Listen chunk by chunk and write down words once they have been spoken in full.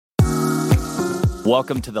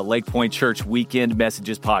Welcome to the Lake Point Church Weekend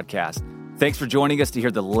Messages Podcast. Thanks for joining us to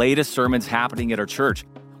hear the latest sermons happening at our church.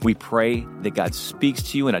 We pray that God speaks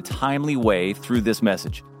to you in a timely way through this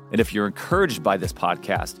message. And if you're encouraged by this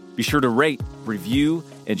podcast, be sure to rate, review,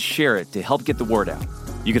 and share it to help get the word out.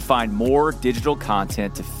 You can find more digital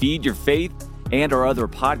content to feed your faith and our other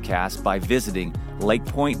podcasts by visiting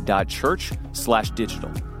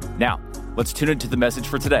lakepoint.church/digital. Now, let's tune into the message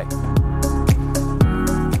for today.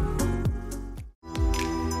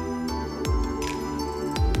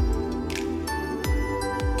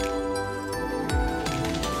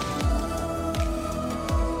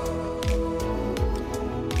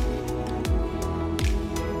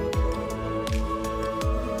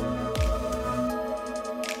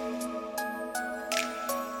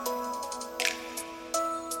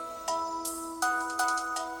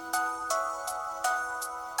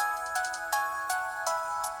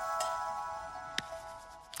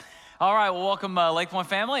 All right, well, welcome Lake Point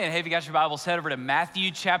family, and hey, if you got your Bibles, head over to Matthew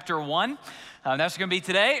chapter 1. That's going to be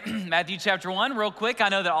today, Matthew chapter 1. Real quick, I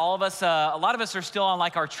know that all of us, a lot of us are still on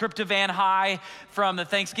like our tryptophan high from the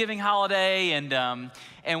Thanksgiving holiday, and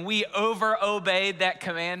we over-obeyed that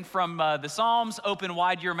command from the Psalms, open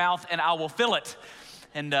wide your mouth and I will fill it.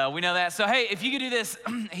 And we know that. So hey, if you could do this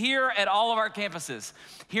here at all of our campuses,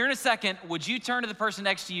 here in a second, would you turn to the person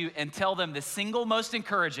next to you and tell them the single most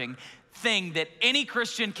encouraging thing that any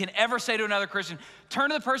Christian can ever say to another Christian? Turn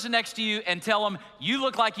to the person next to you and tell them, you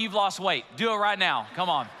look like you've lost weight. Do it right now. Come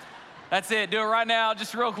on. That's it. Do it right now,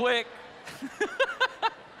 just real quick.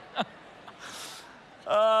 Oh,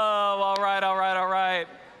 all right.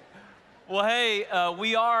 Well, hey,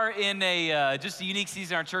 we are in just a unique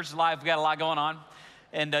season in our church's life. We got a lot going on.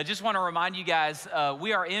 And just want to remind you guys,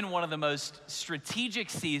 we are in one of the most strategic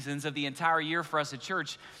seasons of the entire year for us at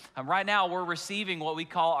church. Right now, we're receiving what we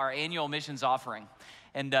call our annual missions offering.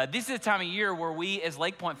 And this is a time of year where we, as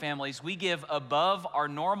Lake Point families, we give above our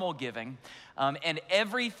normal giving. And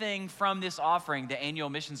everything from this offering, the annual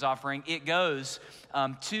missions offering, it goes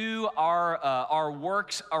to our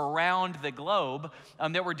works around the globe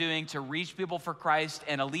that we're doing to reach people for Christ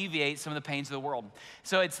and alleviate some of the pains of the world.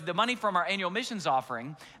 So it's the money from our annual missions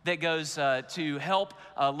offering that goes to help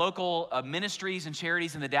local ministries and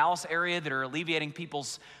charities in the Dallas area that are alleviating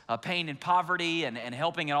people's pain and poverty and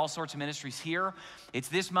helping in all sorts of ministries here. It's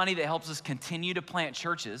this money that helps us continue to plant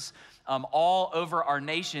churches all over our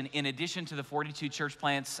nation, in addition to the 42 church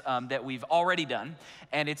plants that we've already done.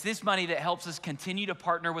 And it's this money that helps us continue to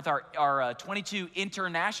partner with our 22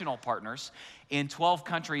 international partners in 12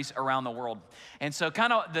 countries around the world. And so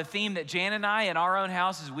kind of the theme that Jan and I in our own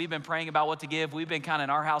house, as we've been praying about what to give, we've been kind of in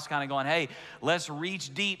our house kind of going, hey, let's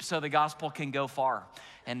reach deep so the gospel can go far.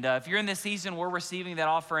 And if you're in this season, we're receiving that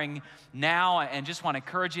offering now, and just want to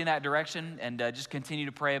encourage you in that direction, and just continue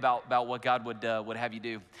to pray about what God would have you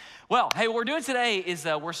do. Well, hey, what we're doing today is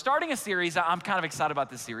we're starting a series. I'm kind of excited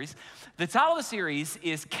about this series. The title of the series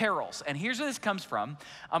is Carols, and here's where this comes from.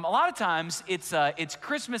 A lot of times it's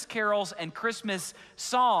Christmas carols and Christmas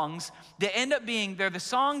songs that end up being, they're the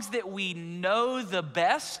songs that we know the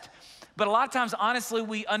best, but a lot of times, honestly,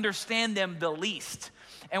 we understand them the least.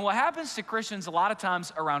 And what happens to Christians a lot of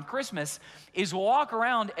times around Christmas is we'll walk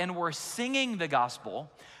around and we're singing the gospel,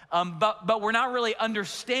 but we're not really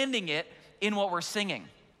understanding it in what we're singing.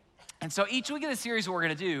 And so each week of the series, what we're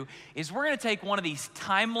gonna do is we're gonna take one of these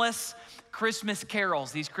timeless Christmas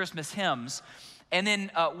carols, these Christmas hymns, and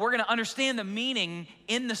then we're gonna understand the meaning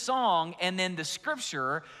in the song and then the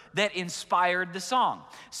scripture that inspired the song.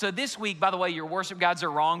 So this week, by the way, your worship guides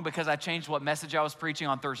are wrong because I changed what message I was preaching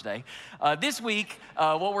on Thursday. This week,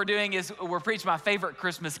 what we're doing is we're preaching my favorite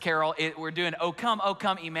Christmas carol. We're doing O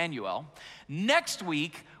Come, Emmanuel. Next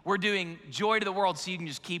week, we're doing Joy to the World, so you can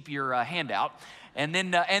just keep your hand out. And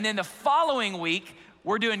then the following week,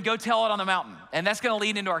 we're doing Go Tell It on the Mountain, and that's gonna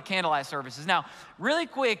lead into our candlelight services. Now, really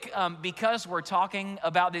quick, because we're talking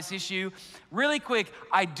about this issue, really quick,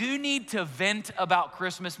 I do need to vent about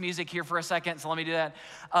Christmas music here for a second, so let me do that.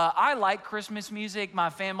 I like Christmas music, my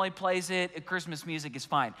family plays it, Christmas music is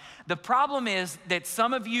fine. The problem is that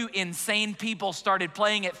some of you insane people started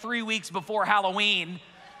playing it 3 weeks before Halloween,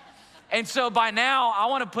 and so by now, I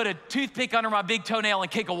want to put a toothpick under my big toenail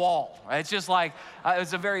and kick a wall. It's just like,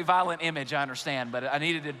 it's a very violent image, I understand, but I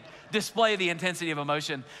needed to display the intensity of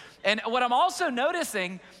emotion. And what I'm also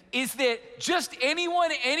noticing is that just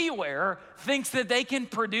anyone, anywhere, thinks that they can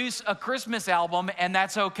produce a Christmas album, and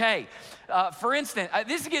that's okay. For instance,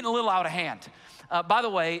 this is getting a little out of hand. By the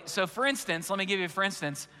way, so for instance, let me give you for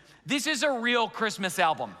instance, this is a real Christmas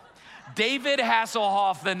album. David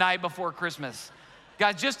Hasselhoff, The Night Before Christmas.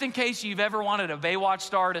 Guys, just in case you've ever wanted a Baywatch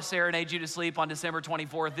star to serenade you to sleep on December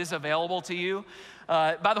 24th, this is available to you.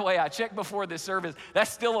 By the way, I checked before this service. That's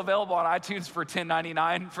still available on iTunes for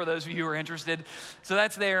 $10.99 for those of you who are interested. So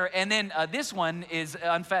that's there. And then this one is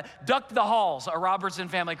Duck the Halls, a Robertson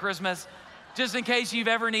family Christmas. Just in case you've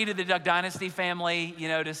ever needed the Duck Dynasty family,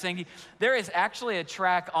 to sing. There is actually a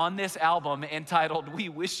track on this album entitled, "We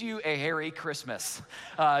Wish You a Merry Christmas,"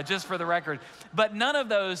 just for the record. But none of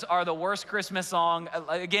those are the worst Christmas song.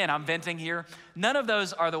 Again, I'm venting here. None of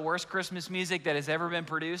those are the worst Christmas music that has ever been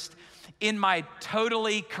produced. In my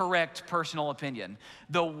totally correct personal opinion,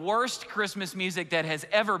 the worst Christmas music that has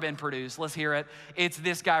ever been produced, let's hear it. It's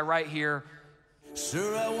this guy right here.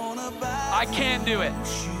 Sure, I can't do it.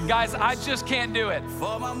 Guys, I just can't do it.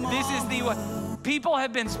 This is people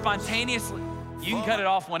have been spontaneously, you can cut it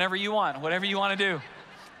off whenever you want, whatever you want to do.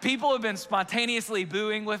 People have been spontaneously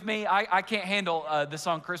booing with me. I can't handle the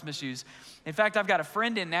song Christmas Shoes. In fact, I've got a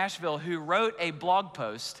friend in Nashville who wrote a blog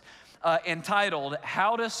post entitled,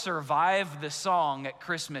 "How to Survive the Song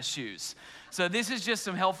Christmas Shoes." So this is just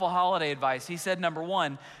some helpful holiday advice. He said, number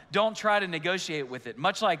one, don't try to negotiate with it.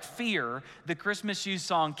 Much like fear, the Christmas Shoes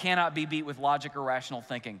song cannot be beat with logic or rational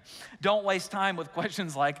thinking. Don't waste time with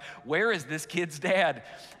questions like, where is this kid's dad?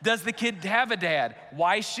 Does the kid have a dad?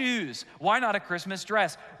 Why shoes? Why not a Christmas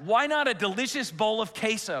dress? Why not a delicious bowl of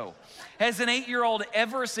queso? Has an 8-year-old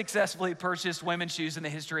ever successfully purchased women's shoes in the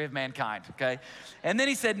history of mankind, okay? And then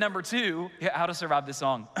he said, number two, how to survive this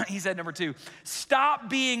song. He said, number two, stop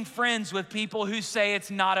being friends with people who say it's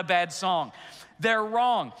not a bad song. They're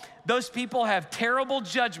wrong. Those people have terrible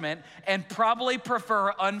judgment and probably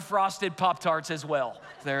prefer unfrosted Pop-Tarts as well.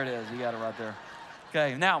 There it is, you got it right there.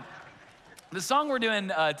 Okay, now, the song we're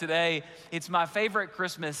doing today, it's my favorite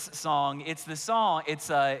Christmas song. It's the song,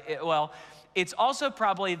 it's also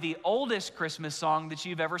probably the oldest Christmas song that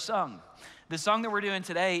you've ever sung. The song that we're doing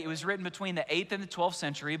today, it was written between the 8th and the 12th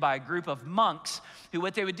century by a group of monks who,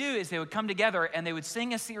 what they would do is they would come together and they would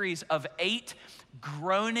sing a series of 8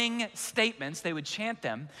 groaning statements. They would chant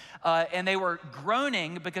them, and they were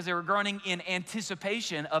groaning because they were groaning in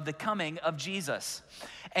anticipation of the coming of Jesus.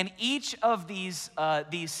 And each of these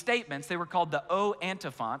statements, they were called the O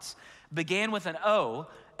antiphons, began with an O,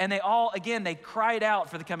 and they all, again, they cried out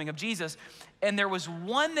for the coming of Jesus. And there was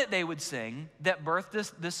one that they would sing that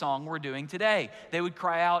birthed the song we're doing today. They would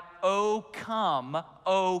cry out, O come,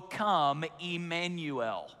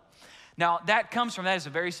 Emmanuel. Now, that is a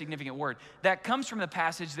very significant word. That comes from the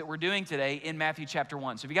passage that we're doing today in Matthew chapter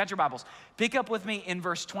 1. So if you got your Bibles, pick up with me in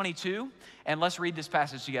verse 22, and let's read this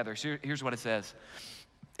passage together. So here's what it says.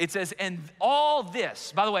 It says, and all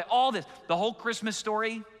this, by the way, all this, the whole Christmas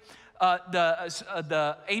story,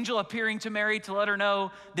 the angel appearing to Mary to let her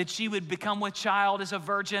know that she would become with child as a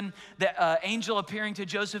virgin, the angel appearing to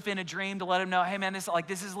Joseph in a dream to let him know, hey man, this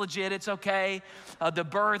is legit, it's okay, the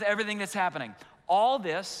birth, everything that's happening. All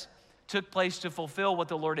this took place to fulfill what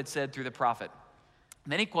the Lord had said through the prophet.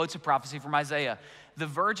 And then he quotes a prophecy from Isaiah. The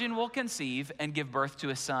virgin will conceive and give birth to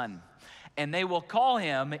a son, and they will call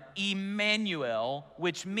him Emmanuel,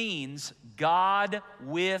 which means God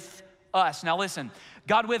with us. Now listen,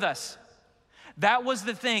 God with us. That was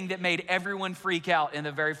the thing that made everyone freak out in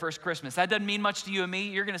the very first Christmas. That doesn't mean much to you and me.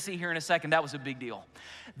 You're going to see here in a second, that was a big deal.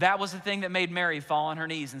 That was the thing that made Mary fall on her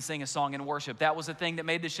knees and sing a song in worship. That was the thing that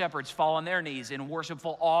made the shepherds fall on their knees in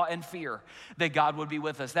worshipful awe and fear that God would be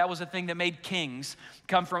with us. That was the thing that made kings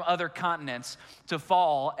come from other continents to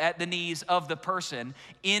fall at the knees of the person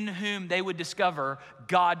in whom they would discover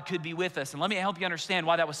God could be with us. And let me help you understand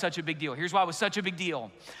why that was such a big deal. Here's why it was such a big deal.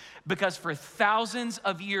 Because for thousands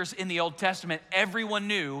of years in the Old Testament, everyone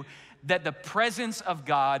knew that the presence of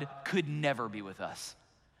God could never be with us.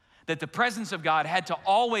 That the presence of God had to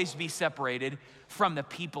always be separated from the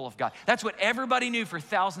people of God. That's what everybody knew for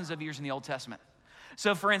thousands of years in the Old Testament.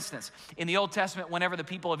 So for instance, in the Old Testament, whenever the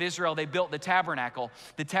people of Israel, they built the tabernacle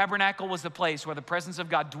was the place where the presence of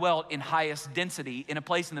God dwelt in highest density, in a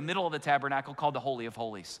place in the middle of the tabernacle called the Holy of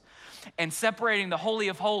Holies. And separating the Holy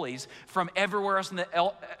of Holies from everywhere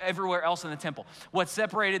else in the temple. What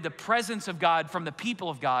separated the presence of God from the people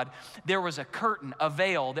of God, there was a curtain, a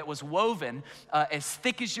veil that was woven as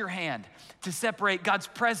thick as your hand to separate God's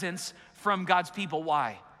presence from God's people.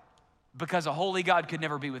 Why? Because a holy God could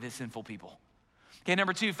never be with his sinful people. Okay,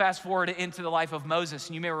 number two, fast forward into the life of Moses.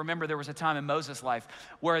 And you may remember there was a time in Moses' life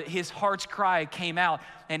where his heart's cry came out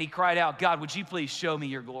and he cried out, God, would you please show me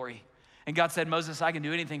your glory? And And God said, Moses, I can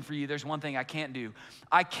do anything for you. There's one thing I can't do.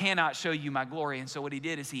 I cannot show you my glory. And so what he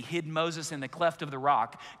did is he hid Moses in the cleft of the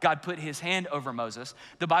rock. God put his hand over Moses.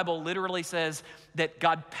 The Bible literally says that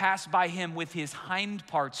God passed by him with his hind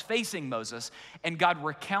parts facing Moses, and God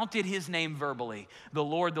recounted his name verbally. The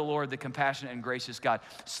Lord, the compassionate and gracious God,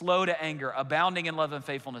 slow to anger, abounding in love and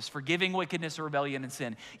faithfulness, forgiving wickedness, rebellion, and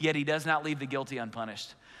sin. Yet he does not leave the guilty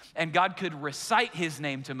unpunished. And God could recite his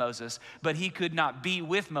name to Moses, but he could not be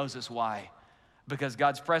with Moses. Why? Because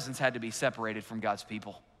God's presence had to be separated from God's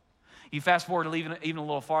people. You fast forward even a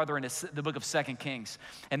little farther into the book of 2 Kings,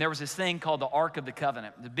 and there was this thing called the Ark of the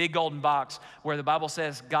Covenant, the big golden box where the Bible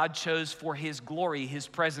says God chose for his glory, his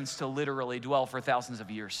presence to literally dwell for thousands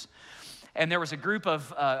of years. And there was a group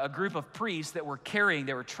of priests that were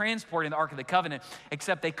transporting the Ark of the Covenant,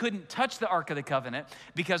 except they couldn't touch the Ark of the Covenant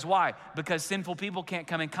because why? Because sinful people can't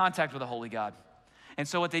come in contact with a holy God. And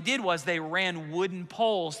so what they did was they ran wooden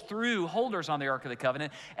poles through holders on the Ark of the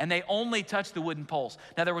Covenant, and they only touched the wooden poles.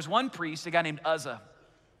 Now there was one priest, a guy named Uzzah,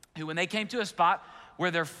 who when they came to a spot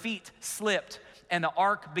where their feet slipped and the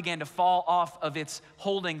Ark began to fall off of its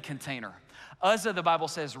holding container, Uzzah, the Bible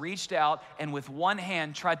says, reached out and with one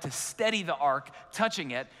hand tried to steady the ark,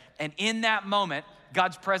 touching it. And in that moment,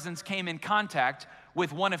 God's presence came in contact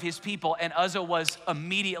with one of his people, and Uzzah was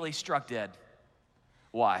immediately struck dead.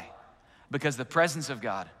 Why? Because the presence of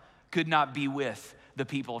God could not be with the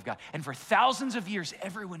people of God. And for thousands of years,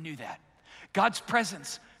 everyone knew that. God's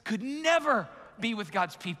presence could never be with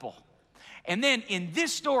God's people. And then in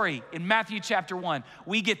this story, in Matthew chapter 1,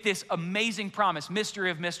 we get this amazing promise, mystery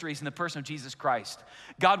of mysteries in the person of Jesus Christ.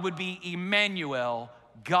 God would be Emmanuel,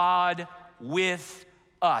 God with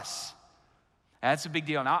us. That's a big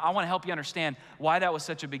deal. And I want to help you understand why that was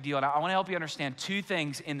such a big deal. And I want to help you understand two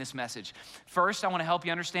things in this message. First, I want to help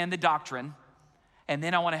you understand the doctrine. And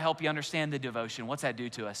then I want to help you understand the devotion. What's that do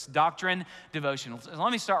to us? Doctrine, devotion.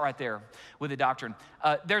 Let me start right there with the doctrine.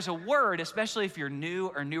 There's a word, especially if you're new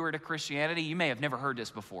or newer to Christianity, you may have never heard this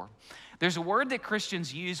before. There's a word that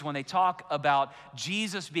Christians use when they talk about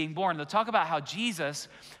Jesus being born. They'll talk about how Jesus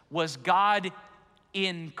was God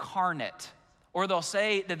incarnate. Or they'll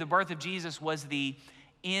say that the birth of Jesus was the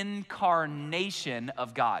incarnation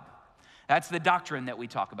of God. That's the doctrine that we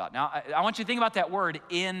talk about. Now, I want you to think about that word,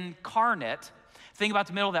 incarnate. Think about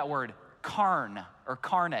the middle of that word, carne or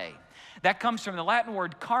carne. That comes from the Latin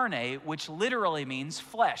word carne, which literally means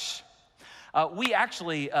flesh.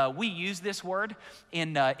 We use this word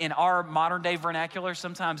in our modern day vernacular.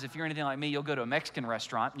 Sometimes if you're anything like me, you'll go to a Mexican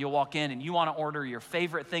restaurant, you'll walk in and you want to order your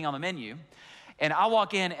favorite thing on the menu. And I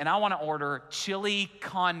walk in and I want to order chili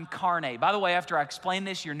con carne. By the way, after I explain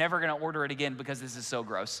this, you're never going to order it again because this is so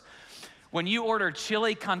gross. When you order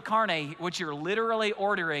chili con carne, what you're literally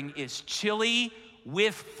ordering is chili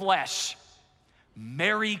with flesh.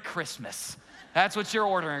 Merry Christmas. That's what you're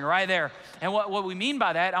ordering right there. And what we mean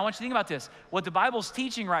by that, I want you to think about this. What the Bible's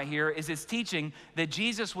teaching right here is it's teaching that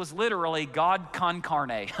Jesus was literally God con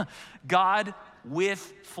carne, God with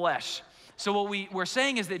flesh. So what we're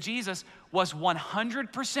saying is that Jesus was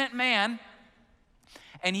 100% man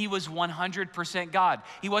and he was 100% God.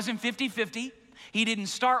 He wasn't 50-50. He didn't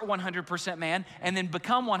start 100% man and then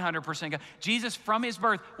become 100% God. Jesus, from his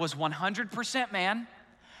birth, was 100% man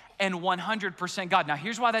and 100% God. Now,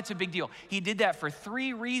 here's why that's a big deal. He did that for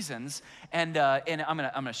three reasons, and I'm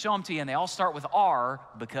gonna show them to you, and they all start with R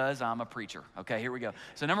because I'm a preacher. Okay, here we go.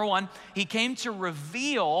 So number one, he came to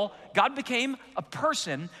reveal, God became a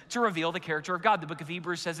person to reveal the character of God. The book of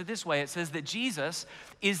Hebrews says it this way. It says that Jesus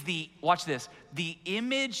is watch this, the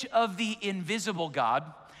image of the invisible God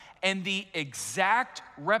and the exact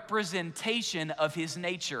representation of his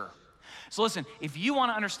nature. So listen, if you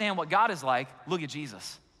want to understand what God is like, look at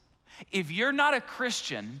Jesus. If you're not a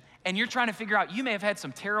Christian and you're trying to figure out, you may have had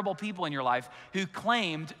some terrible people in your life who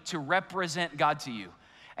claimed to represent God to you.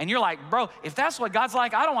 And you're like, bro, if that's what God's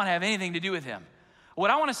like, I don't want to have anything to do with him.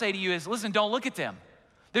 What I want to say to you is, listen, don't look at them.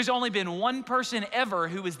 There's only been one person ever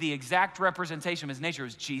who was the exact representation of his nature. It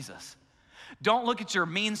was Jesus. Don't look at your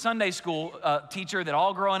mean Sunday school teacher that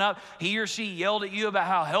all growing up, he or she yelled at you about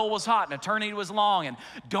how hell was hot and eternity was long, and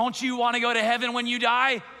don't you want to go to heaven when you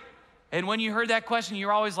die? And when you heard that question,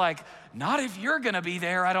 you're always like, not if you're going to be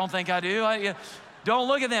there. I don't think I do. Don't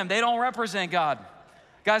look at them. They don't represent God.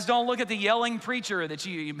 Guys, don't look at the yelling preacher that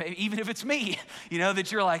even if it's me,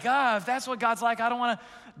 that you're like, if that's what God's like, I don't want to.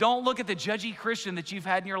 Don't look at the judgy Christian that you've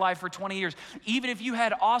had in your life for 20 years. Even if you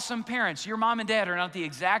had awesome parents, your mom and dad are not the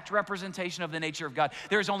exact representation of the nature of God.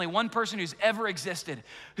 There is only one person who's ever existed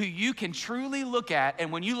who you can truly look at,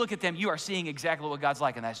 and when you look at them, you are seeing exactly what God's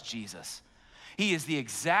like, and that's Jesus. He is the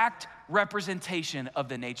exact representation of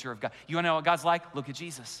the nature of God. You want to know what God's like? Look at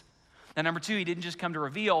Jesus. Now, number two, he didn't just come to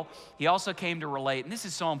reveal, he also came to relate. And this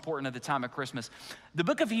is so important at the time of Christmas. The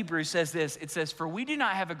book of Hebrews says this. It says, "For we do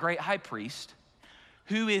not have a great high priest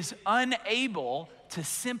who is unable to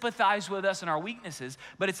sympathize with us in our weaknesses,"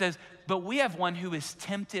 but it says, "but we have one who is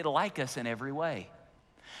tempted like us in every way."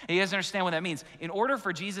 And you guys understand what that means? In order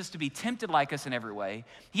for Jesus to be tempted like us in every way,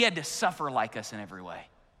 he had to suffer like us in every way.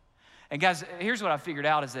 And guys, here's what I figured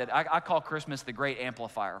out is that I call Christmas the great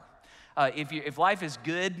amplifier. If life is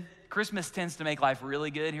good, Christmas tends to make life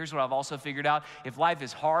really good. Here's what I've also figured out. If life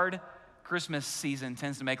is hard, Christmas season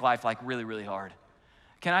tends to make life like really, really hard.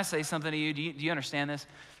 Can I say something to you? Do you understand this?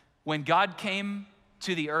 When God came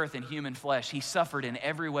to the earth in human flesh, he suffered in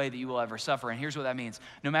every way that you will ever suffer. And here's what that means.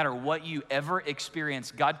 No matter what you ever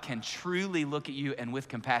experience, God can truly look at you, and with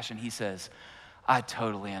compassion, he says, "I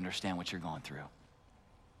totally understand what you're going through.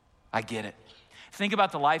 I get it." Think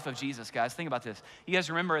about the life of Jesus, guys. Think about this. You guys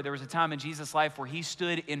remember there was a time in Jesus' life where he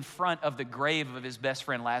stood in front of the grave of his best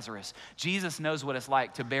friend Lazarus. Jesus knows what it's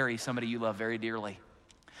like to bury somebody you love very dearly.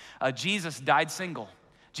 Jesus died single.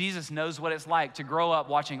 Jesus knows what it's like to grow up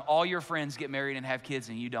watching all your friends get married and have kids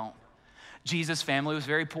and you don't. Jesus' family was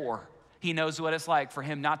very poor. He knows what it's like for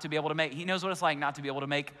him not to be able to make, he knows what it's like not to be able to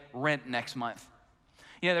make rent next month.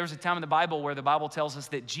 You know, there was a time in the Bible where the Bible tells us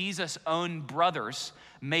that Jesus' own brothers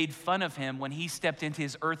made fun of him when he stepped into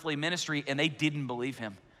his earthly ministry and they didn't believe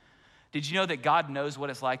him. Did you know that God knows what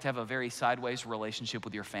it's like to have a very sideways relationship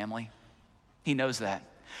with your family? He knows that.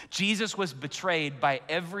 Jesus was betrayed by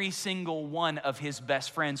every single one of his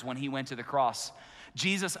best friends when he went to the cross.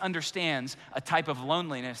 Jesus understands a type of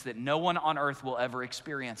loneliness that no one on earth will ever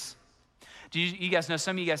experience. Do you guys know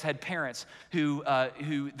some of you guys had parents who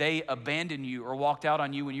they abandoned you or walked out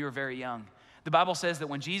on you when you were very young? The Bible says that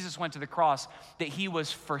when Jesus went to the cross, that he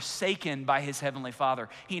was forsaken by his heavenly Father.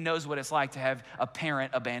 He knows what it's like to have a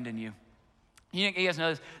parent abandon you. You guys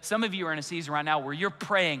know this. Some of you are in a season right now where you're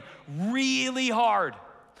praying really hard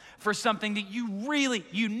for something that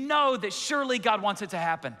you know that surely God wants it to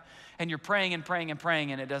happen. And you're praying and praying and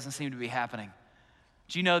praying and it doesn't seem to be happening.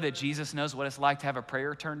 Do you know that Jesus knows what it's like to have a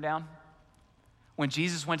prayer turned down? When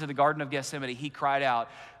Jesus went to the Garden of Gethsemane, he cried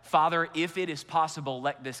out, "Father, if it is possible,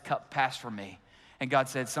 let this cup pass from me." And God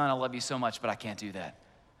said, "Son, I love you so much, but I can't do that."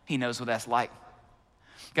 He knows what that's like.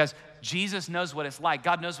 Guys, Jesus knows what it's like.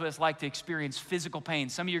 God knows what it's like to experience physical pain.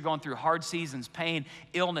 Some of you are going through hard seasons, pain,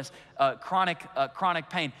 illness, chronic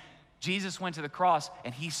pain. Jesus went to the cross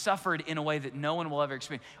and he suffered in a way that no one will ever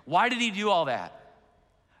experience. Why did he do all that?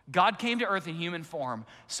 God came to earth in human form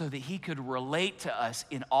so that he could relate to us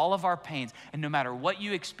in all of our pains. And no matter what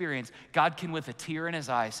you experience, God can, with a tear in his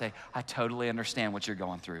eye, say, "I totally understand what you're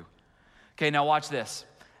going through." Okay, now watch this.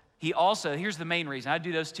 He also, here's the main reason. I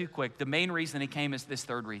do those two quick. The main reason he came is this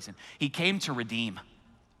third reason. He came to redeem.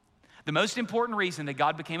 The most important reason that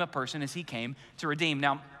God became a person is he came to redeem.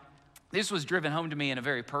 Now, this was driven home to me in a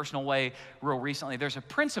very personal way real recently. There's a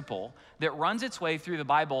principle that runs its way through the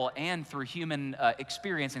Bible and through human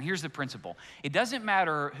experience, and here's the principle. It doesn't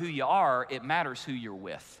matter who you are, it matters who you're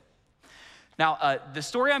with. Now, the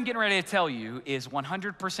story I'm getting ready to tell you is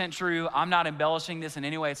 100% true. I'm not embellishing this in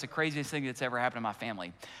any way. It's the craziest thing that's ever happened in my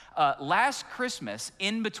family. Last Christmas,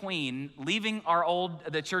 in between leaving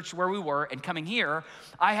the church where we were and coming here,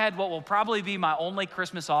 I had what will probably be my only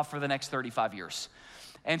Christmas off for the next 35 years.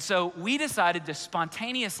 And so we decided to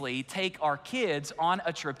spontaneously take our kids on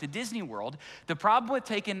a trip to Disney World. The problem with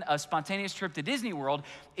taking a spontaneous trip to Disney World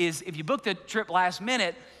is if you book the trip last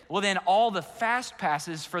minute, well then all the fast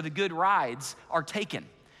passes for the good rides are taken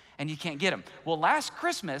and you can't get them. Well, last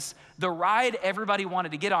Christmas, the ride everybody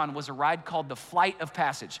wanted to get on was a ride called the Flight of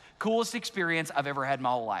Passage. Coolest experience I've ever had in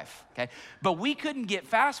my whole life, okay? But we couldn't get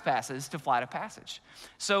fast passes to Flight of Passage.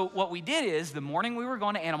 So what we did is, the morning we were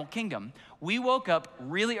going to Animal Kingdom, we woke up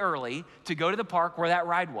really early to go to the park where that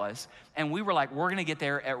ride was, and we were like, we're gonna get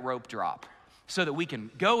there at rope drop so that we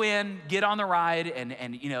can go in, get on the ride,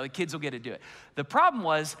 and you know, the kids will get to do it. The problem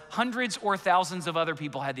was hundreds or thousands of other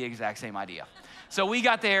people had the exact same idea. So we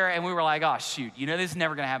got there and we were like, oh shoot, you know, this is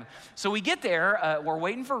never gonna happen. So we get there, we're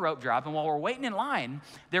waiting for rope drop, and while we're waiting in line,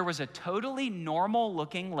 there was a totally normal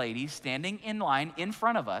looking lady standing in line in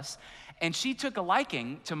front of us, and she took a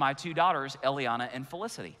liking to my two daughters, Eliana and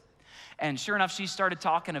Felicity. And sure enough, she started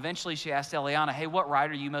talking. Eventually, she asked Eliana, hey, what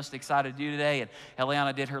ride are you most excited to do today? And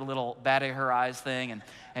Eliana did her little bat of her eyes thing.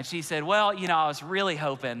 And she said, well, you know, I was really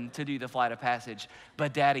hoping to do the Flight of Passage,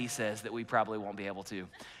 but Daddy says that we probably won't be able to.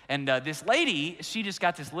 And this lady, she just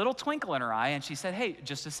got this little twinkle in her eye, and she said, hey,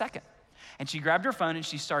 just a second. And she grabbed her phone and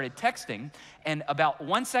she started texting. And about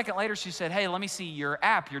 1 second later, she said, hey, let me see your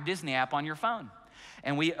app, your Disney app on your phone.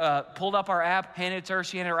 And we pulled up our app, handed it to her,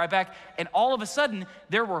 she handed it right back. And all of a sudden,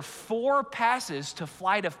 there were 4 passes to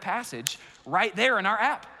Flight of Passage right there in our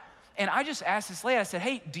app. And I just asked this lady, I said,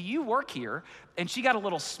 hey, do you work here? And she got a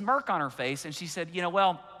little smirk on her face, and she said,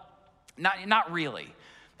 well, not really.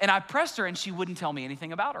 And I pressed her, and she wouldn't tell me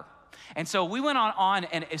anything about her. And so we went on,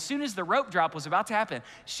 and as soon as the rope drop was about to happen,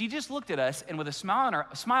 she just looked at us, and with a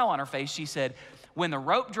smile on her face, she said, when the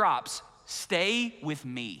rope drops, stay with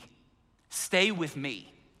me. Stay with me.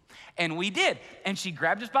 And we did. And she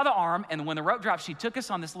grabbed us by the arm, and when the rope dropped, she took us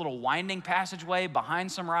on this little winding passageway behind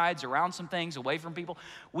some rides, around some things, away from people.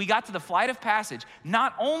 We got to the Flight of Passage.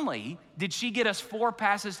 Not only did she get us 4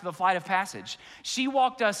 passes to the Flight of Passage, she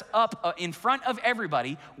walked us up in front of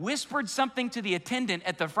everybody, whispered something to the attendant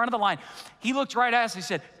at the front of the line. He looked right at us, he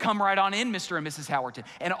said, come right on in, Mr. and Mrs. Howerton.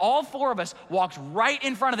 And all 4 of us walked right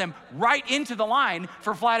in front of them, right into the line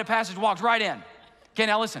for Flight of Passage, walked right in. Okay,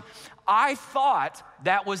 now listen, I thought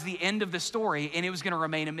that was the end of the story and it was gonna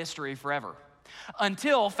remain a mystery forever.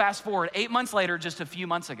 Until, fast forward, 8 months later, just a few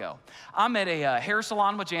months ago, I'm at a hair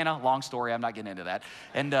salon with Jana. Long story, I'm not getting into that.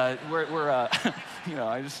 And we're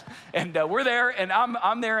there, and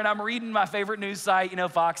I'm there, and I'm reading my favorite news site,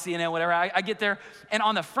 Fox, CNN, whatever. I get there, and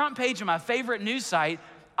on the front page of my favorite news site,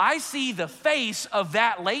 I see the face of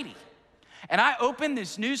that lady. And I open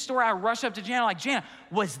this news story, I rush up to Jana, like, Jana,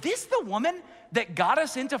 was this the woman that got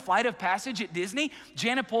us into Flight of Passage at Disney?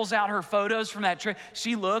 Jana pulls out her photos from that trip.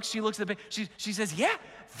 She looks at the picture. She says, yeah,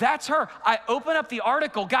 that's her. I open up the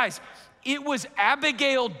article. Guys, it was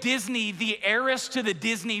Abigail Disney, the heiress to the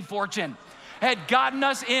Disney fortune, had gotten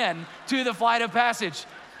us in to the Flight of Passage.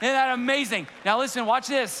 Isn't that amazing? Now listen, watch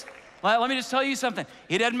this. Let me just tell you something.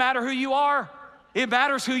 It doesn't matter who you are. It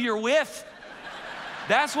matters who you're with.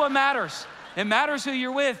 That's what matters. It matters who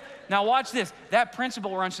you're with. Now watch this. That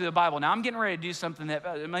principle runs through the Bible. Now I'm getting ready to do something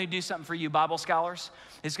I'm going to do something for you Bible scholars.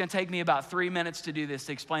 It's going to take me about 3 minutes to do this,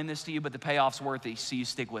 to explain this to you, but the payoff's worthy, so you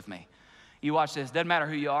stick with me. You watch this. Doesn't matter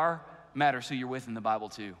who you are, matters who you're with in the Bible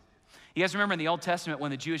too. You guys remember in the Old Testament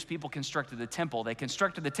when the Jewish people constructed the temple, they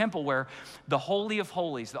constructed the temple where the Holy of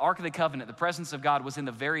Holies, the Ark of the Covenant, the presence of God was in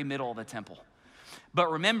the very middle of the temple.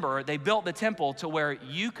 But remember, they built the temple to where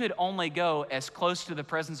you could only go as close to the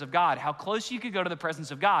presence of God. How close you could go to the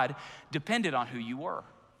presence of God depended on who you were.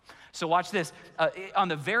 So watch this. On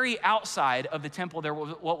the very outside of the temple, there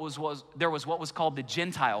was what was called the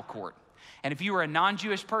Gentile court. And if you were a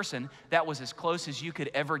non-Jewish person, that was as close as you could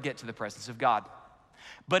ever get to the presence of God.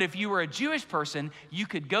 But if you were a Jewish person, you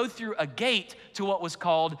could go through a gate to what was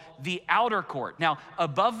called the outer court. Now,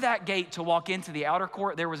 above that gate to walk into the outer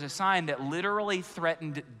court, there was a sign that literally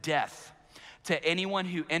threatened death to anyone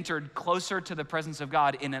who entered closer to the presence of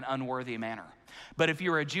God in an unworthy manner. But if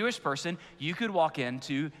you were a Jewish person, you could walk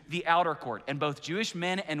into the outer court, and both Jewish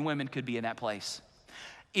men and women could be in that place.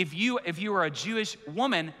 If you were a Jewish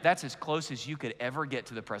woman, that's as close as you could ever get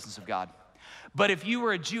to the presence of God. But if you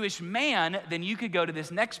were a Jewish man, then you could go to this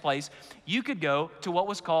next place. You could go to what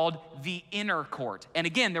was called the inner court. And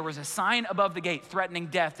again, there was a sign above the gate threatening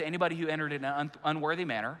death to anybody who entered in an unworthy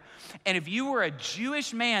manner. And if you were a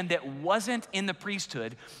Jewish man that wasn't in the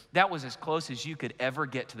priesthood, that was as close as you could ever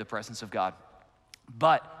get to the presence of God.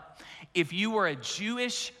 But if you were a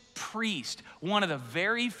Jewish priest, one of the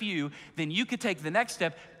very few, then you could take the next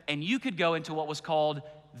step and you could go into what was called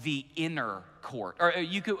the inner court, or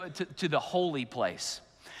you could to the holy place.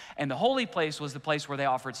 And the holy place was the place where they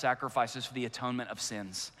offered sacrifices for the atonement of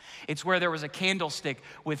sins. It's where there was a candlestick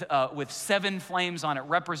with 7 flames on it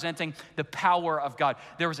representing the power of God.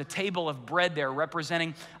 There was a table of bread there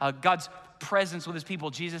representing God's presence with his people.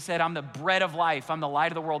 Jesus said, I'm the bread of life, I'm the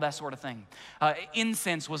light of the world, that sort of thing.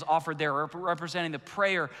 Incense was offered there representing the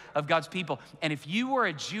prayer of God's people. And if you were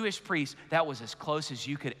a Jewish priest, that was as close as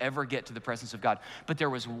you could ever get to the presence of God. But there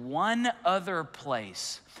was one other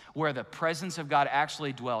place where the presence of God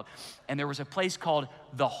actually dwelt, and there was a place called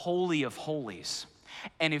the Holy of Holies.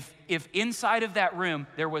 And if inside of that room,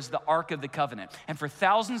 there was the Ark of the Covenant. And for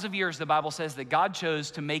thousands of years, the Bible says that God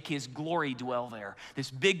chose to make his glory dwell there, this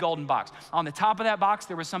big golden box. On the top of that box,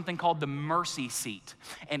 there was something called the mercy seat.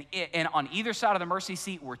 And on either side of the mercy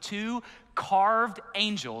seat were 2 carved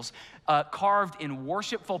angels, carved in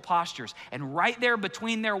worshipful postures. And right there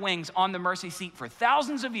between their wings on the mercy seat for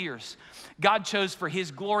thousands of years, God chose for his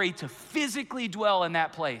glory to physically dwell in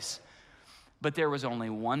that place. But there was only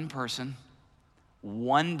one person,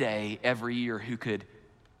 one day every year who could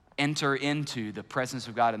enter into the presence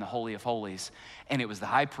of God in the Holy of Holies, and it was the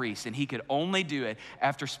high priest, and he could only do it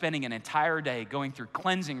after spending an entire day going through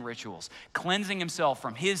cleansing rituals, cleansing himself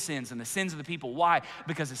from his sins and the sins of the people. Why?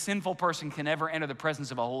 Because a sinful person can never enter the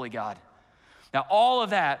presence of a holy God. Now, all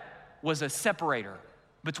of that was a separator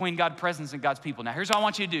between God's presence and God's people. Now, here's what I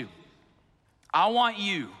want you to do. I want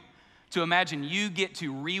you to imagine you get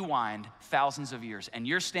to rewind thousands of years, and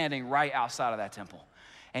you're standing right outside of that temple.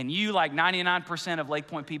 And you, like 99% of Lake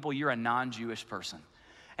Point people, you're a non-Jewish person.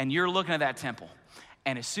 And you're looking at that temple.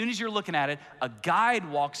 And as soon as you're looking at it, a guide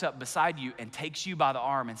walks up beside you and takes you by the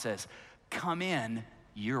arm and says, "Come in,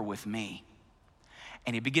 you're with me."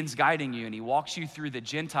 And he begins guiding you, and he walks you through the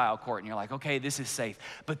Gentile court, and you're like, okay, this is safe.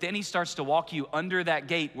 But then he starts to walk you under that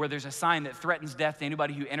gate where there's a sign that threatens death to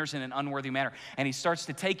anybody who enters in an unworthy manner. And he starts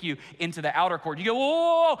to take you into the outer court. You go,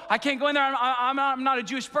 whoa, I can't go in there. I'm not a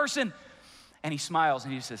Jewish person. And he smiles,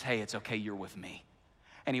 and he says, hey, it's okay, you're with me.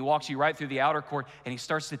 And he walks you right through the outer court, and he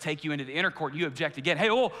starts to take you into the inner court. You object again. Hey,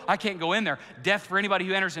 I can't go in there. Death for anybody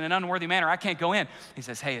who enters in an unworthy manner. I can't go in. He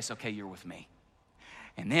says, hey, it's okay, you're with me.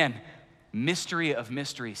 And then, mystery of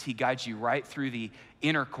mysteries, he guides you right through the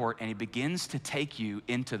inner court, and he begins to take you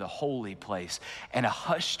into the holy place. And a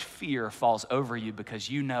hushed fear falls over you because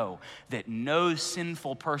you know that no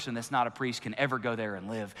sinful person that's not a priest can ever go there and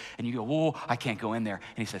live. And you go, whoa, I can't go in there.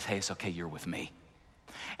 And he says, hey, it's okay, you're with me.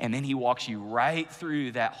 And then he walks you right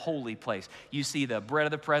through that holy place. You see the bread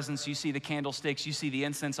of the presence, you see the candlesticks, you see the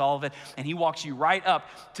incense, all of it. And he walks you right up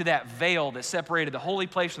to that veil that separated the holy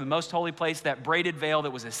place from the most holy place, that braided veil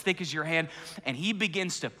that was as thick as your hand. And he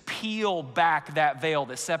begins to peel back that veil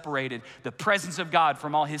that separated the presence of God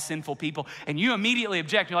from all his sinful people. And you immediately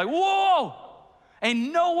object. You're like, whoa!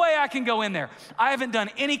 Ain't no way I can go in there. I haven't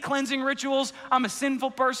done any cleansing rituals. I'm a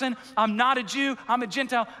sinful person. I'm not a Jew. I'm a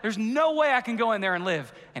Gentile. There's no way I can go in there and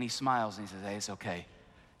live. And he smiles and he says, hey, it's okay.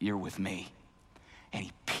 You're with me. And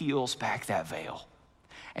he peels back that veil.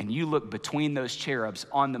 And you look between those cherubs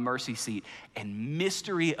on the mercy seat, and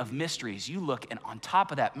mystery of mysteries, you look, and on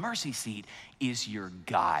top of that mercy seat is your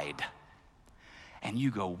guide. And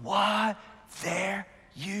you go, what? There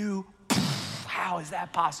you, how is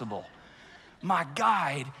that possible? My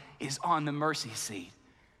guide is on the mercy seat.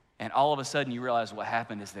 And all of a sudden you realize what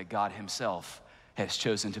happened is that God himself has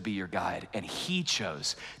chosen to be your guide. And he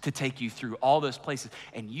chose to take you through all those places.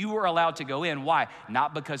 And you were allowed to go in. Why?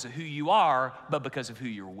 Not because of who you are, but because of who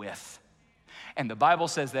you're with. And the Bible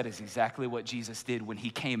says that is exactly what Jesus did when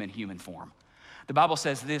he came in human form. The Bible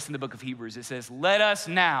says this in the book of Hebrews. It says, let us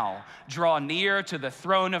now draw near to the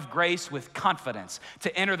throne of grace with confidence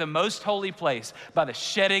to enter the most holy place by the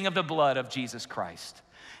shedding of the blood of Jesus Christ.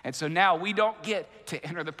 And so now we don't get to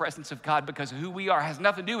enter the presence of God because of who we are. It has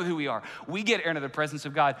nothing to do with who we are. We get to enter the presence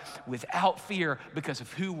of God without fear because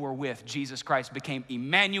of who we're with. Jesus Christ became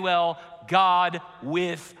Emmanuel, God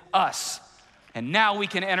with us. And now we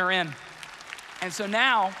can enter in. And so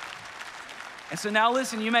now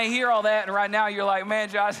listen, you may hear all that, and right now you're like, man,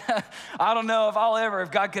 Josh, I don't know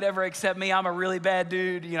if God could ever accept me. I'm a really bad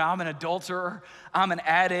dude. I'm an adulterer. I'm an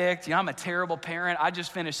addict. I'm a terrible parent. I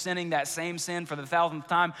just finished sinning that same sin for the 1,000th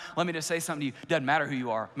time. Let me just say something to you. Doesn't matter who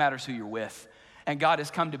you are. It matters who you're with. And God has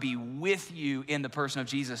come to be with you in the person of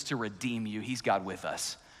Jesus to redeem you. He's God with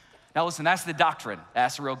us. Now listen, that's the doctrine.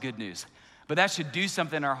 That's the real good news. But that should do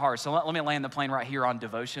something in our hearts. So let me land the plane right here on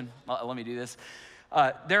devotion. Let me do this.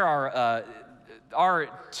 There are our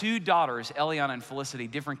two daughters, Eliana and Felicity,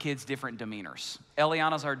 different kids, different demeanors.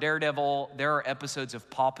 Eliana's our daredevil. There are episodes of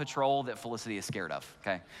Paw Patrol that Felicity is scared of,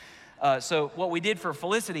 okay? So what we did for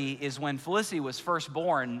Felicity is when Felicity was first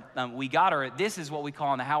born, we got her, this is what we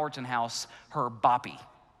call in the Howerton house, her boppy.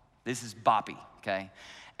 This is boppy, okay?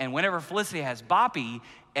 And whenever Felicity has boppy,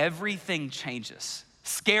 everything changes.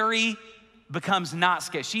 Scary becomes not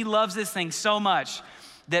scary. She loves this thing so much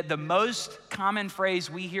that the most common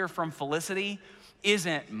phrase we hear from Felicity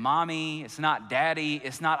isn't mommy, it's not daddy,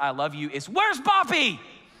 it's not I love you, it's where's Boppy?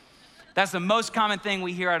 That's the most common thing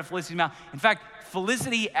we hear out of Felicity's mouth. In fact,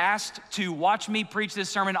 Felicity asked to watch me preach this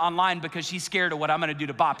sermon online because she's scared of what I'm gonna do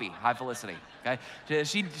to Boppy. Hi, Felicity, okay?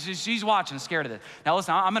 She's watching, scared of this. Now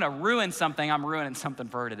listen, I'm gonna ruin something. I'm ruining something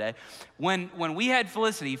for her today. When we had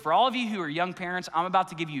Felicity, for all of you who are young parents, I'm about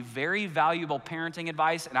to give you very valuable parenting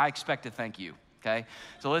advice, and I expect to thank you. Okay,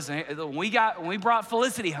 so listen, when we brought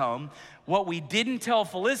Felicity home, what we didn't tell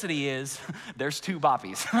Felicity is there's two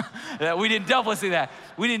boppies. We didn't tell Felicity that.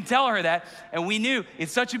 We didn't tell her that, and we knew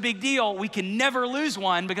it's such a big deal, we can never lose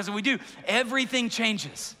one because if we do, everything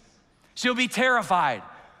changes. She'll be terrified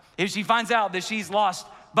if she finds out that she's lost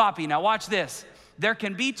Boppy. Now watch this. There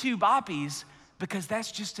can be two boppies because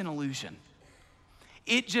that's just an illusion.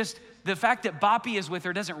 The fact that Boppy is with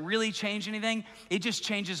her doesn't really change anything. It just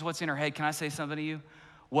changes what's in her head. Can I say something to you?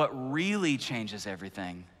 What really changes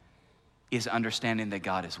everything is understanding that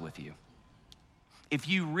God is with you. If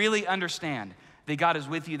you really understand that God is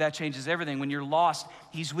with you, that changes everything. When you're lost,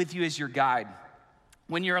 he's with you as your guide.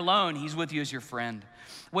 When you're alone, he's with you as your friend.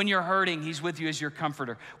 When you're hurting, he's with you as your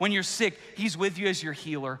comforter. When you're sick, he's with you as your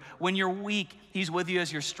healer. When you're weak, he's with you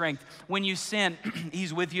as your strength. When you sin,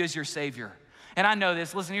 he's with you as your savior. And I know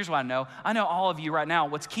this. Listen, here's what I know. I know all of you right now,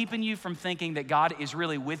 what's keeping you from thinking that God is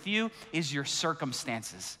really with you is your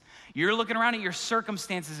circumstances. You're looking around at your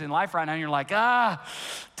circumstances in life right now and you're like,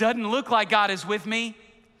 doesn't look like God is with me.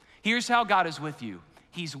 Here's how God is with you.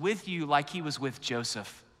 He's with you like he was with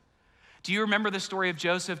Joseph. Do you remember the story of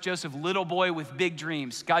Joseph? Joseph, little boy with big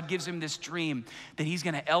dreams. God gives him this dream that he's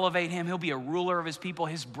gonna elevate him. He'll be a ruler of his people.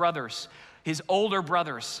 His brothers, his older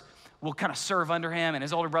brothers will kind of serve under him, and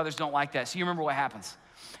his older brothers don't like that. So you remember what happens.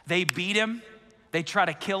 They beat him. They try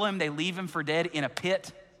to kill him. They leave him for dead in a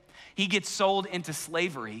pit. He gets sold into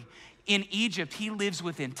slavery. In Egypt, he lives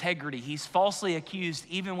with integrity. He's falsely accused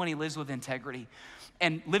even when he lives with integrity.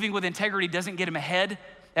 And living with integrity doesn't get him ahead. It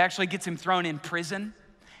actually gets him thrown in prison.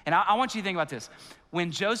 And I want you to think about this. When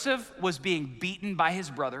Joseph was being beaten by his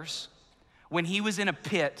brothers, when he was in a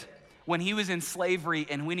pit, when he was in slavery,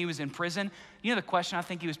 and when he was in prison, you know the question I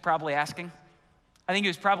think he was probably asking? I think he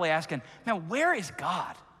was probably asking, man, where is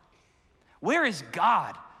God? Where is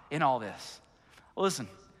God in all this? Well, listen,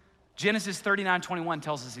 Genesis 39:21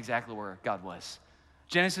 tells us exactly where God was.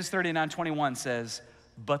 Genesis 39:21 says,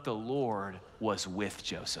 but the Lord was with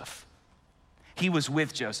Joseph. He was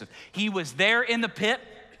with Joseph. He was there in the pit.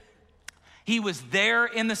 He was there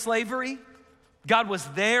in the slavery. God was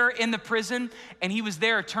there in the prison, and he was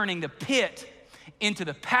there turning the pit into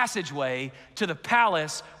the passageway to the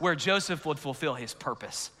palace where Joseph would fulfill his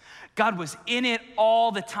purpose. God was in it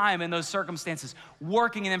all the time in those circumstances,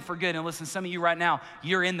 working in them for good. And listen, some of you right now,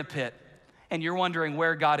 you're in the pit, and you're wondering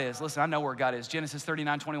where God is. Listen, I know where God is. Genesis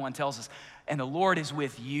 39:21 tells us, and the Lord is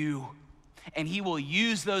with you, and he will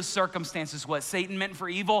use those circumstances. What Satan meant for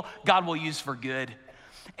evil, God will use for good.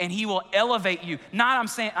 And he will elevate you.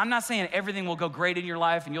 I'm not saying everything will go great in your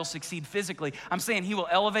life and you'll succeed physically. I'm saying he will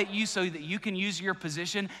elevate you so that you can use your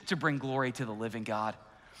position to bring glory to the living God.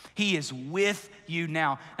 He is with you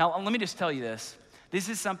now. Now, let me just tell you this. This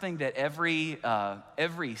is something that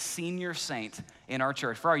every senior saint in our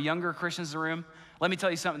church, for our younger Christians in the room, let me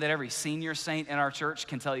tell you something that every senior saint in our church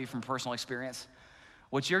can tell you from personal experience.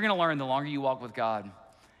 What you're gonna learn the longer you walk with God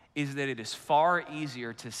is that it is far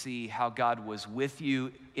easier to see how God was with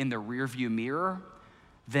you in the rearview mirror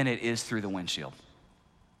than it is through the windshield.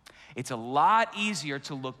 It's a lot easier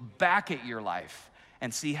to look back at your life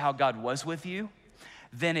and see how God was with you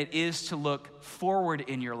than it is to look forward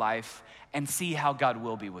in your life and see how God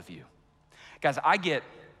will be with you. Guys, I get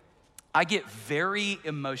very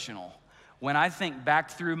emotional when I think back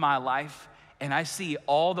through my life and I see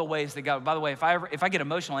all the ways that God, by the way, if I get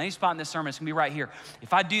emotional any spot in this sermon, it's gonna be right here.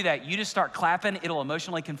 If I do that, you just start clapping, it'll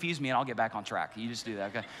emotionally confuse me and I'll get back on track. You just do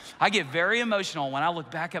that, okay? I get very emotional when I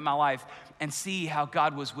look back at my life and see how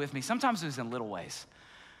God was with me. Sometimes it was in little ways.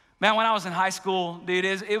 Man, when I was in high school, dude,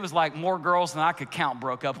 it was like more girls than I could count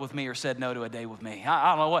broke up with me or said no to a date with me.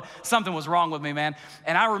 I don't know what, something was wrong with me, man.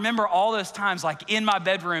 And I remember all those times like in my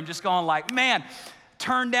bedroom just going like, man,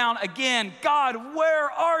 turn down again. God,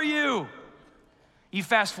 where are you? You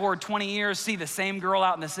fast forward 20 years, see the same girl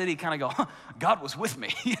out in the city, kind of go, God was with me.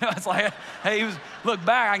 You know, it's like, hey, look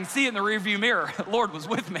back, I can see it in the rearview mirror. Lord was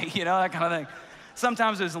with me, you know, that kind of thing.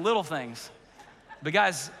 Sometimes it's the little things. But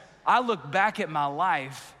guys, I look back at my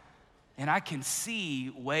life and I can see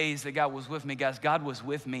ways that God was with me. Guys, God was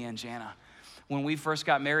with me and Jana when we first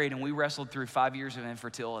got married and we wrestled through 5 years of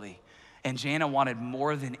infertility. And Jana wanted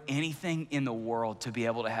more than anything in the world to be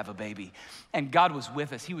able to have a baby. And God was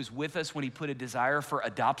with us. He was with us when he put a desire for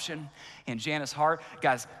adoption in Jana's heart.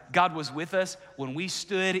 Guys, God was with us when we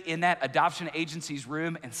stood in that adoption agency's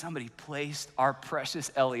room and somebody placed our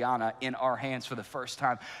precious Eliana in our hands for the first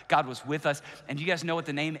time. God was with us. And do you guys know what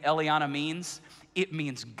the name Eliana means? It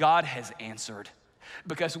means God has answered.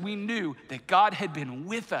 Because we knew that God had been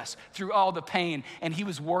with us through all the pain and he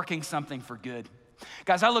was working something for good.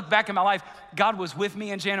 Guys, I look back in my life, God was with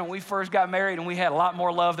me and Janet when we first got married and we had a lot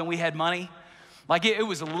more love than we had money. Like it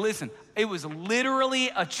was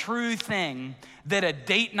literally a true thing that a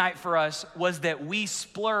date night for us was that we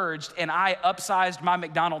splurged and I upsized my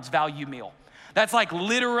McDonald's value meal. That's like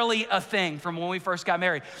literally a thing from when we first got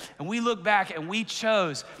married. And we look back and we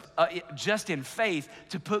chose just in faith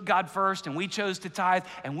to put God first and we chose to tithe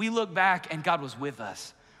and we look back and God was with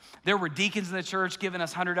us. There were deacons in the church giving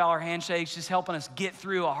us $100 handshakes, just helping us get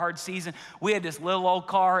through a hard season. We had this little old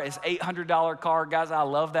car, it's $800 car. Guys, I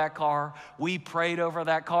love that car. We prayed over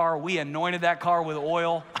that car. We anointed that car with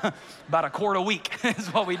oil about a quart a week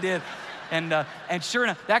is what we did. And sure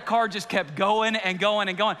enough, that car just kept going and going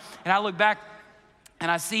and going. And I look back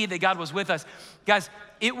and I see that God was with us. Guys,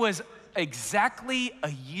 it was exactly a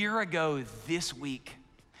year ago this week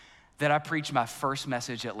that I preached my first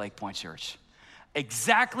message at Lake Point Church.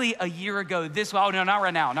 Exactly a year ago this, oh no, not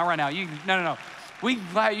right now, not right now. You can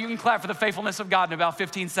clap for the faithfulness of God in about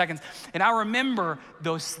 15 seconds. And I remember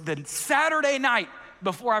the Saturday night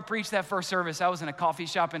before I preached that first service, I was in a coffee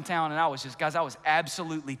shop in town, and I was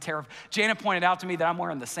absolutely terrified. Jana pointed out to me that I'm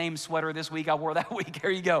wearing the same sweater this week I wore that week. Here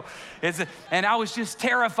you go. And I was just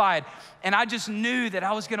terrified. And I just knew that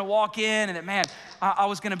I was gonna walk in and that, man, I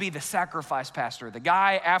was gonna be the sacrifice pastor, the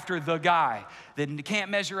guy after the guy that can't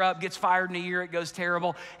measure up, gets fired in a year, it goes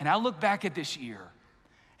terrible. And I look back at this year,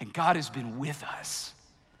 and God has been with us.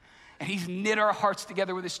 And he's knit our hearts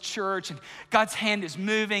together with his church, and God's hand is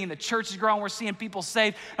moving, and the church is growing. We're seeing people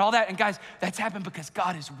saved and all that. And guys, that's happened because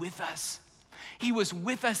God is with us. He was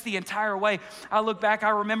with us the entire way. I look back, I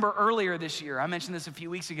remember earlier this year, I mentioned this a few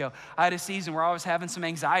weeks ago, I had a season where I was having some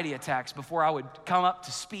anxiety attacks before I would come up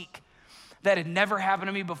to speak. That had never happened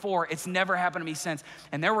to me before. It's never happened to me since.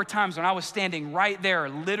 And there were times when I was standing right there,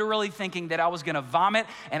 literally thinking that I was gonna vomit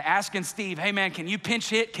and asking Steve, hey man, can you pinch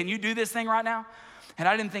hit? Can you do this thing right now? And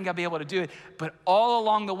I didn't think I'd be able to do it. But all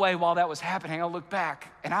along the way while that was happening, I look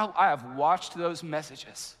back and I have watched those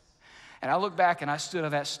messages. And I look back and I sat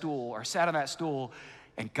on that stool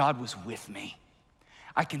and God was with me.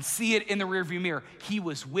 I can see it in the rearview mirror. He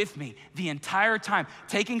was with me the entire time,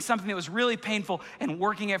 taking something that was really painful and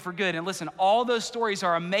working it for good. And listen, all those stories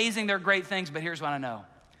are amazing. They're great things, but here's what I know.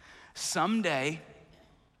 Someday,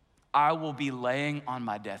 I will be laying on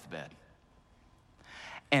my deathbed,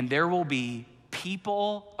 and there will be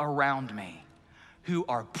people around me who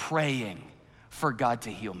are praying for God to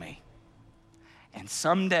heal me. And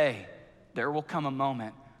someday, there will come a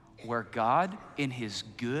moment where God, in his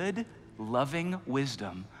good, loving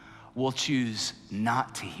wisdom, will choose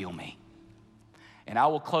not to heal me. And I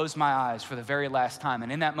will close my eyes for the very last time.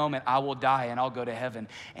 And in that moment, I will die and I'll go to heaven.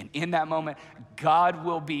 And in that moment, God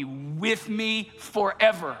will be with me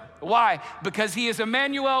forever. Why? Because he is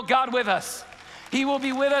Emmanuel, God with us. He will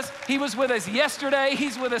be with us. He was with us yesterday.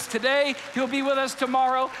 He's with us today. He'll be with us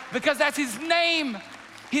tomorrow because that's his name.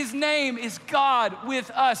 His name is God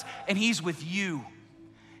with us, and he's with you.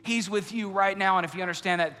 He's with you right now, and if you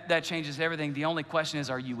understand that, that changes everything. The only question is,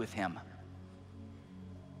 are you with him?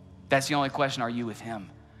 That's the only question, are you with him?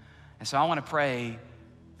 And so I want to pray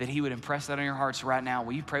that he would impress that on your hearts right now.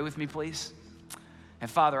 Will you pray with me, please?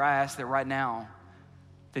 And Father, I ask that right now,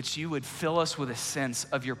 that you would fill us with a sense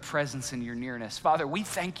of your presence and your nearness. Father, we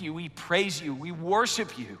thank you, we praise you, we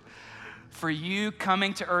worship you for you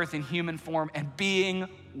coming to earth in human form and being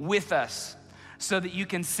with us so that you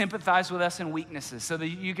can sympathize with us in weaknesses, so that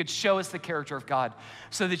you could show us the character of God,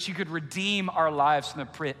 so that you could redeem our lives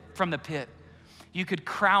from the pit. You could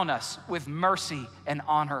crown us with mercy and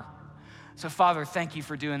honor. So Father, thank you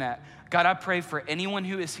for doing that. God, I pray for anyone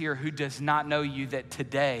who is here who does not know you, that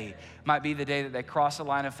today might be the day that they cross the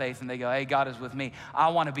line of faith and they go, hey, God is with me. I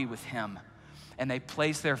want to be with him. And they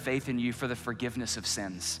place their faith in you for the forgiveness of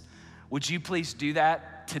sins. Would you please do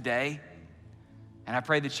that today? And I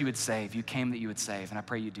pray that you would save. You came that you would save, and I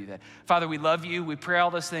pray you do that. Father, we love you. We pray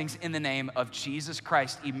all those things in the name of Jesus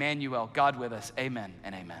Christ, Emmanuel, God with us. Amen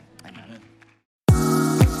and amen. Amen.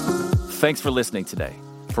 Thanks for listening today.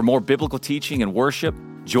 For more biblical teaching and worship,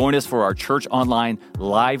 join us for our Church Online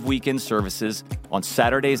live weekend services on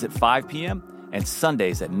Saturdays at 5 p.m. and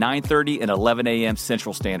Sundays at 9:30 and 11 a.m.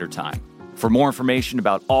 Central Standard Time. For more information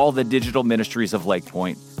about all the digital ministries of Lake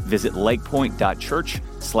Point, visit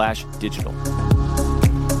lakepoint.church/digital.